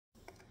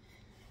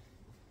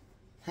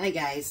Hi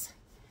guys.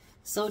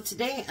 So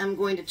today I'm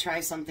going to try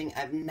something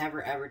I've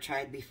never ever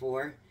tried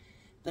before,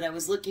 but I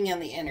was looking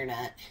on the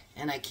internet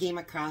and I came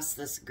across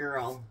this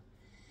girl,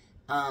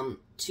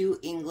 2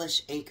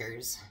 English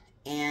Acres,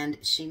 and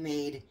she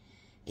made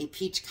a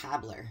peach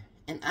cobbler.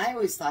 And I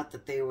always thought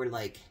that they were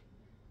like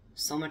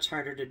so much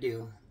harder to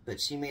do, but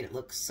she made it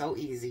look so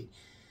easy.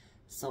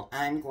 So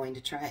I'm going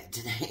to try it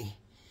today.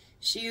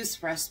 She used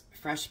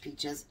fresh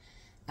peaches.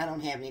 I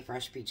don't have any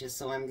fresh peaches,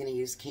 so I'm going to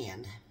use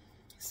canned.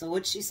 So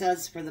what she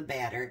says for the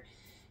batter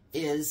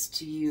is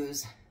to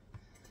use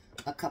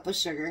a cup of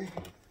sugar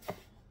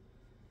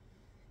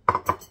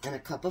and a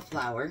cup of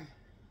flour.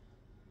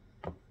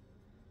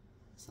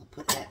 So I'll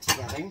put that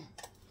together.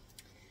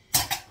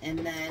 And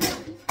then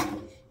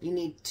you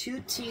need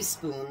 2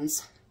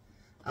 teaspoons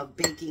of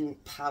baking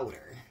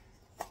powder.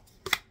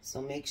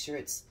 So make sure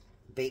it's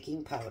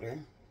baking powder.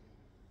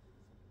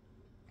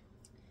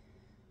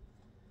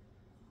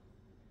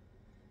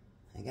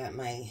 I got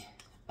my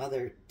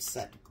other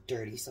set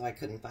dirty, so I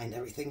couldn't find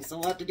everything, so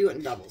we'll have to do it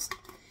in doubles.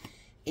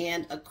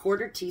 And a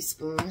 1/4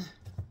 teaspoon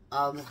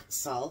of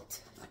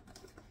salt.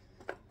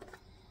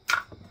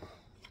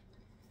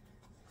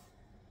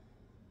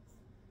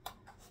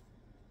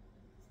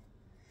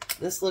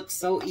 This looks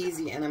so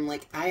easy, and I'm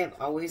like, I have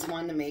always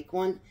wanted to make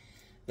one,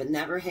 but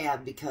never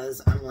have,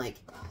 because I'm like,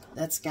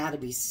 that's got to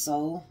be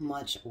so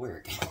much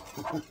work.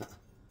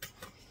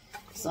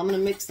 So I'm going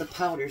to mix the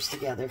powders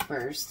together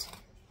first.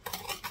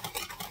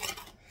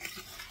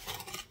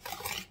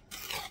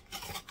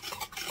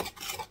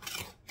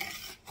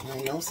 And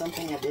I know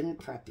something I didn't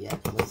prep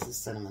yet was the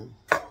cinnamon.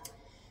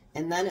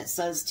 And then it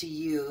says to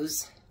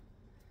use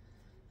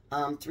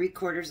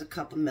 3/4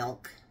 cup of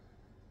milk.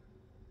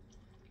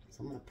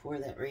 So I'm going to pour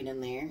that right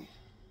in there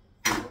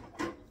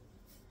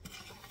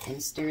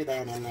and stir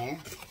that in there.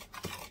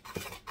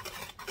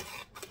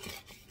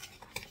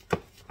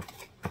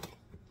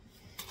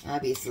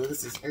 Obviously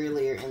this is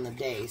earlier in the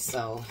day,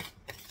 so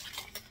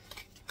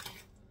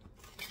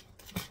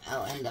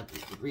I'll end up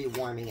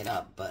rewarming it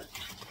up,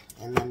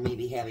 and then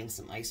maybe having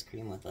some ice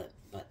cream with it.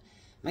 But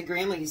my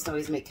grandma used to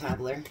always make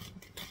cobbler,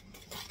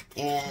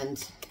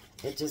 and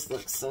it just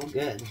looks so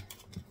good.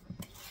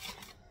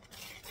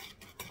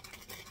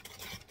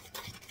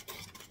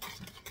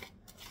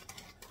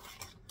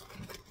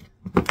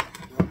 I'll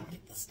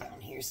get this down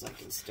here so I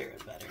can stir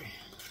it better.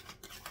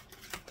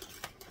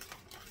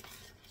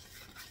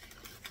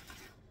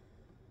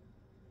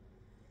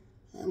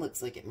 That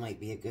looks like it might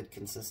be a good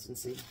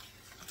consistency.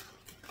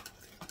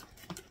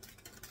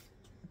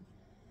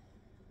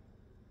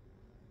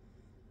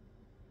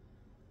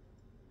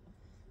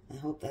 I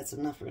hope that's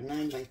enough for a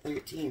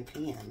 9x13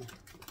 pan.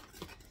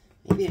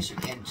 Maybe I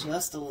should add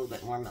just a little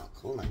bit more milk.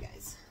 Hold on,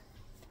 guys.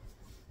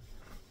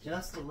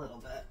 Just a little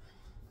bit.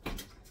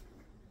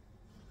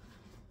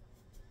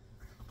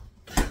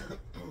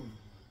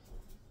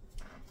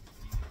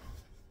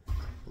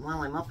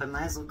 While I'm up, I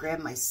might as well grab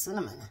my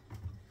cinnamon.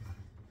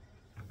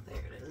 There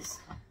it is.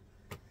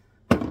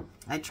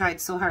 I tried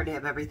so hard to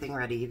have everything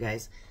ready, you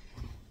guys.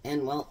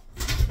 And, well,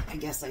 I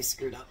guess I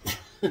screwed up.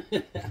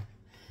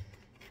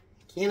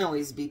 Can't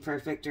always be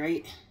perfect,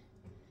 right?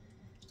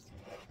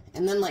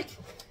 And then, like,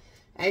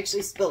 I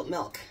actually spilt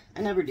milk.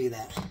 I never do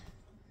that.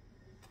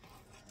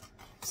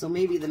 So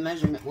maybe the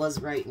measurement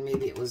was right, and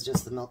maybe it was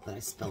just the milk that I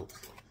spilt.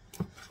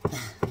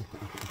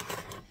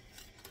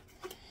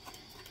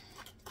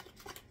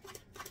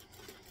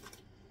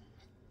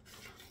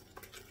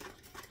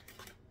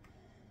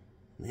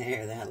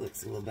 There, that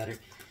looks a little better.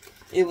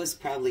 It was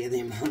probably the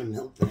amount of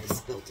milk that I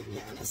spilled, to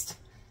be honest.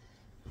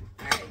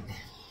 All right.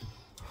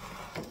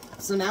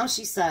 So now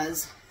she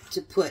says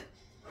to put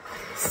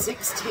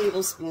 6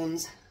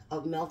 tablespoons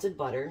of melted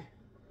butter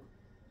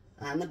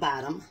on the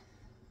bottom.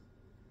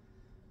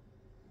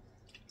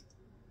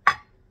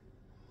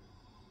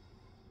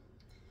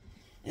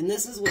 And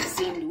this is what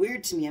seemed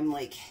weird to me. I'm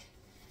like,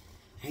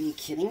 are you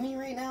kidding me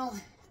right now?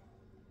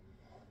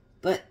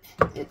 But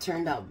it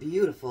turned out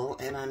beautiful,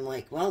 and I'm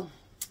like, well,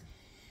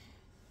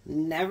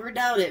 never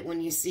doubt it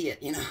when you see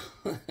it, you know.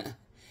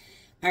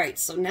 All right,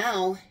 so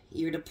now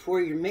you're to pour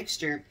your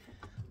mixture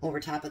over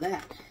top of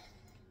that.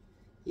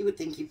 You would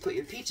think you'd put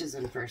your peaches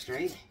in first,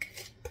 right?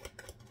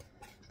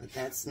 But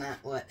that's not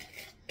what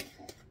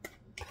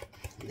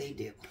they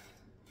do.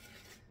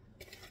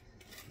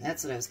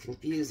 That's what I was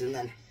confused. And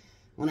then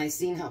when I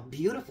seen how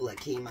beautiful it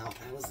came out,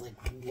 I was like,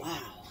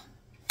 wow,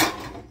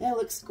 that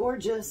looks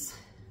gorgeous.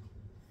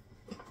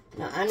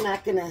 Now I'm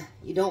not gonna,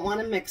 you don't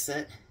want to mix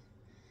it,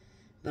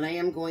 but I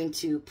am going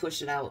to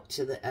push it out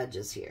to the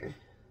edges here.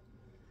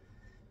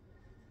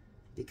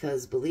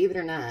 Because believe it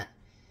or not,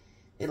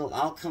 it'll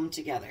all come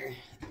together.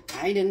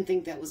 I didn't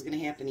think that was going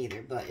to happen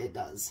either, but it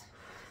does.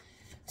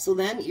 So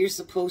then you're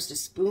supposed to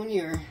spoon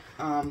your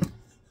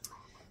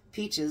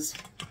peaches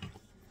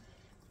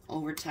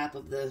over top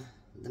of the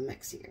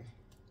mix here.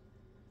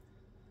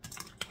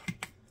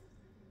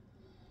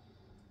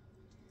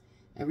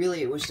 I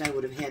really wished I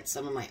would have had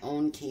some of my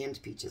own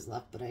canned peaches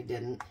left, but I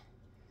didn't.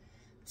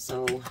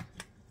 So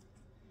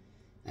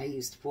I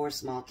used 4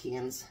 small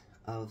cans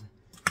of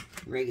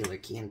regular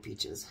canned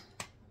peaches.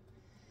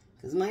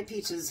 Because my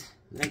peaches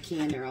that I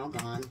canned are all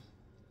gone.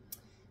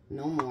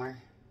 No more.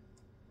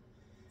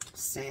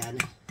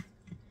 Sad.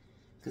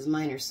 Because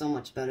mine are so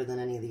much better than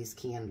any of these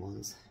canned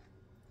ones.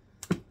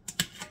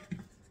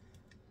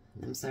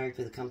 I'm sorry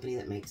for the company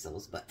that makes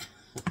those, but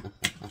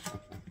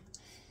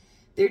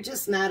they're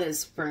just not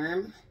as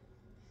firm.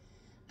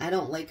 I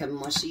don't like a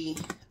mushy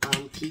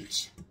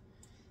peach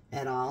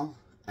at all.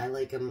 I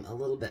like them a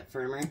little bit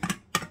firmer.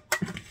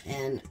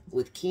 And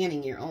with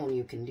canning your own,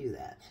 you can do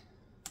that.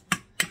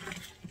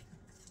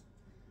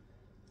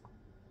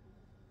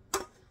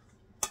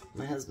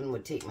 My husband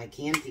would take my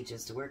canned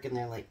peaches to work, and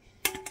they're like,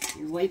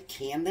 "Your wife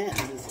canned that?"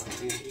 And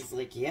he's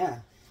like, "Yeah."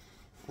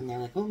 And they're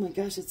like, "Oh my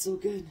gosh, it's so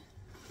good."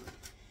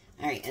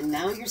 All right, and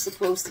now you're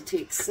supposed to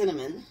take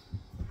cinnamon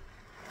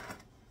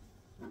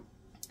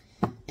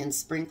and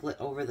sprinkle it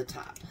over the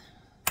top.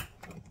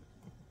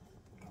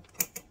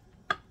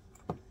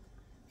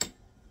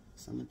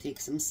 So I'm going to take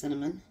some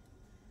cinnamon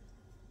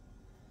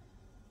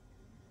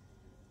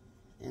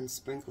and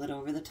sprinkle it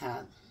over the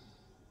top.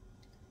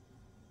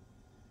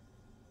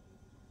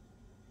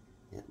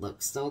 It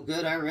looks so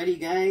good already,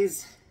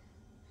 guys.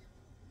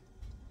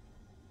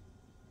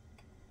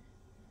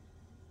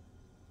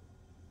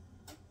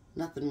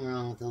 Nothing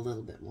wrong with a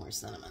little bit more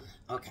cinnamon.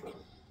 Okay.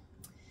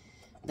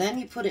 Then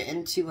you put it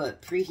into a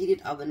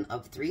preheated oven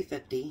of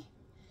 350,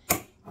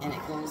 and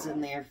it goes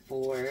in there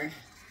for,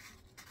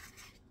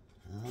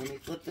 let me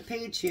flip the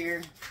page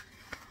here,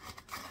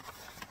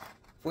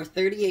 for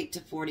 38 to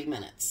 40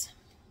 minutes.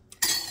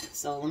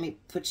 So let me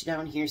put you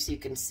down here so you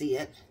can see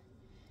it.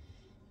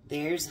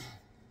 There's,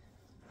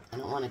 I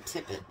don't want to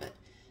tip it, but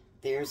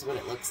there's what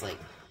it looks like.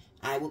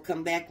 I will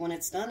come back when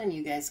it's done and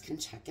you guys can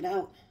check it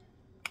out.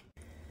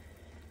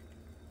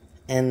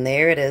 And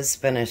there it is,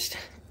 finished.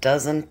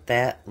 Doesn't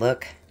that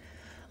look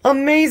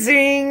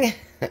amazing?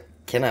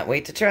 Cannot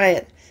wait to try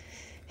it.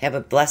 Have a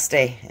blessed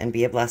day and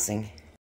be a blessing.